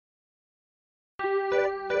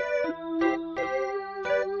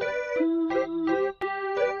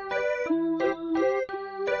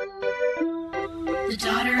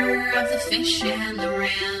daughter of the fish and the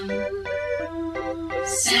ram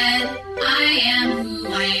said, I am who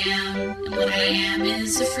I am, and what I am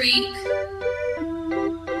is a freak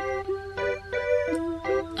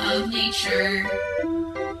of nature.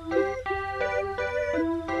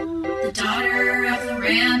 The daughter of the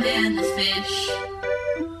ram and the fish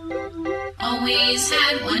always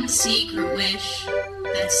had one secret wish,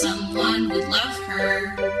 that someone would love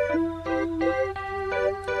her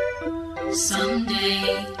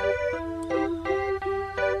someday.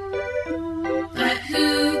 But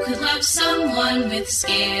who could love someone with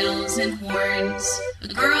scales and horns? A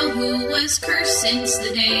girl who was cursed since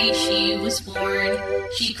the day she was born.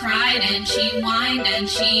 She cried and she whined and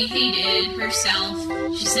she hated herself.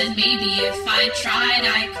 She said maybe if I tried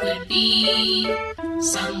I could be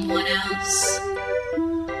someone else.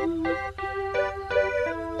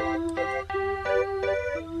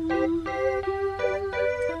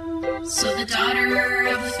 So the daughter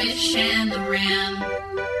of the fish and the ram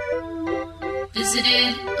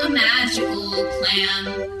visited a magical clam,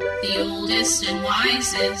 the oldest and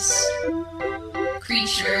wisest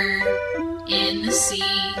creature in the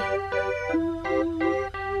sea.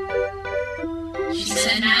 She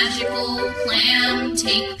said, magical clam,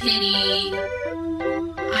 take pity.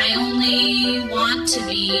 I only want to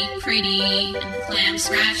be pretty. And the clam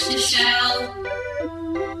scratched his shell,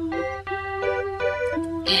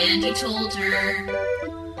 and he told her,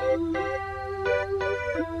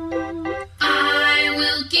 I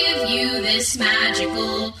will give you this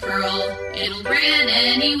magical pearl. It'll grant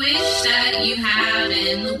any wish that you have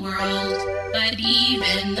in the world. But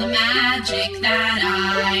even the magic that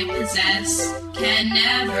I possess can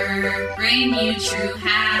never bring you true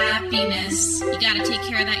happiness. You gotta take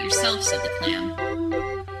care of that yourself, said the clam.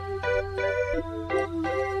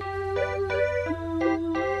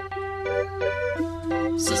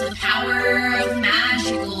 So the power of the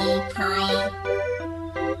magical pearl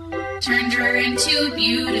turned her into a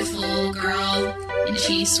beautiful girl, and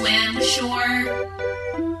she swam ashore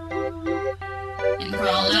and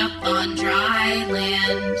crawled up on dry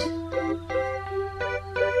land.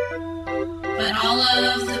 But all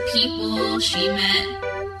of the people she met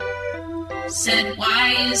said,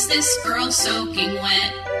 why is this girl soaking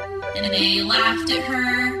wet? And they laughed at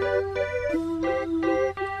her,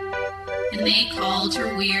 and they called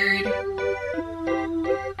her weird.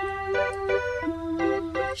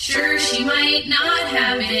 Sure, she might not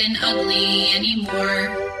have been ugly anymore,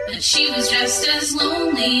 but she was just as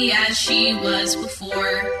lonely as she was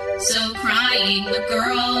before. So crying, the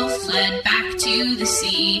girl fled back to the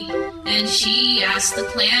sea, and she asked the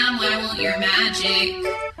clam, why won't your magic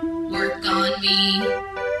work on me?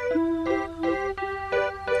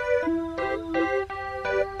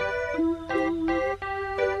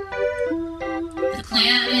 The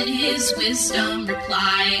clam in his wisdom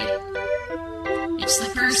replied, it's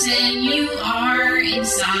the person you are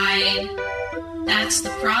inside that's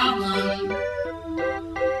the problem,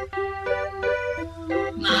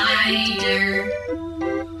 my dear.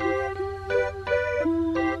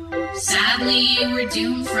 Sadly, we're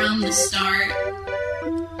doomed from the start.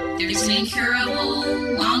 There's an incurable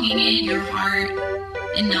longing in your heart,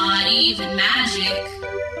 and not even magic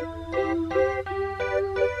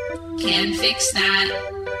can fix that.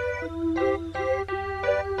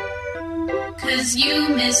 'Cause you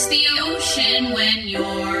miss the ocean when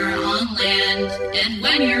you're on land, and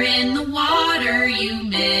when you're in the water you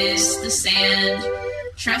miss the sand.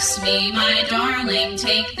 Trust me, my darling,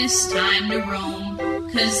 take this time to roam,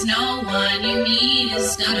 'cause no one you meet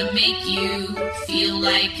is gonna make you feel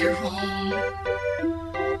like you're home.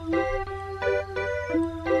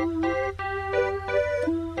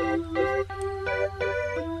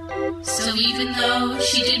 So even though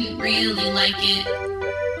she didn't really like it,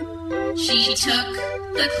 she took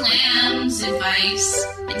the clam's advice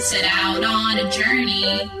and set out on a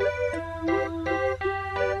journey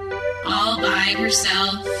all by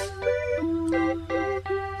herself.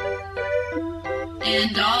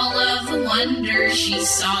 And all of the wonders she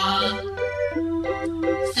saw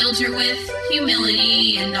filled her with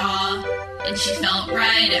humility and awe, and she felt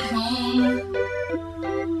right at home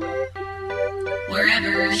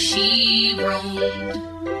wherever she roamed.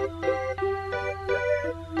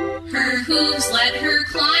 Her hooves let her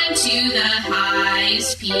climb to the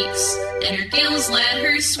highest peaks, and her gills let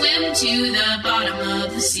her swim to the bottom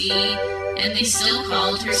of the sea. And they still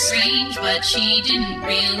called her strange, but she didn't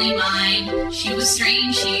really mind. She was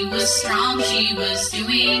strange, she was strong, she was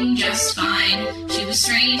doing just fine. She was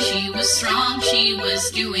strange, she was strong, she was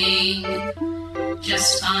doing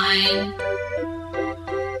just fine.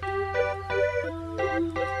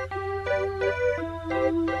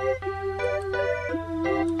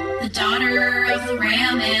 daughter of the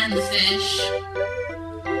ram and the fish,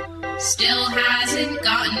 still hasn't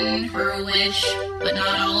gotten her wish, but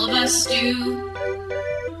not all of us do.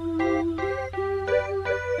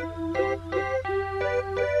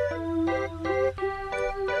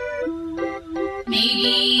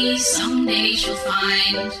 Maybe someday she'll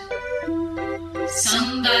find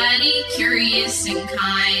somebody curious and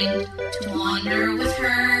kind to wander with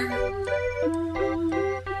her.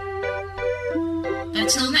 But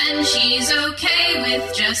till then she's okay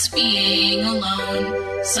with just being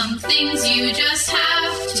alone. Some things you just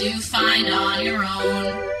have to find on your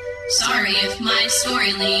own. Sorry if my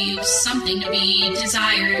story leaves something to be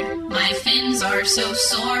desired. My fins are so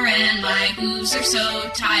sore and my hooves are so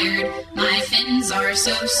tired. My fins are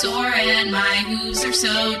so sore and my hooves are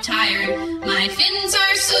so tired. My fins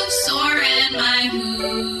are so sore and my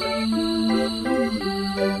hooves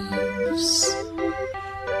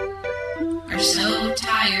are so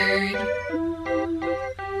tired.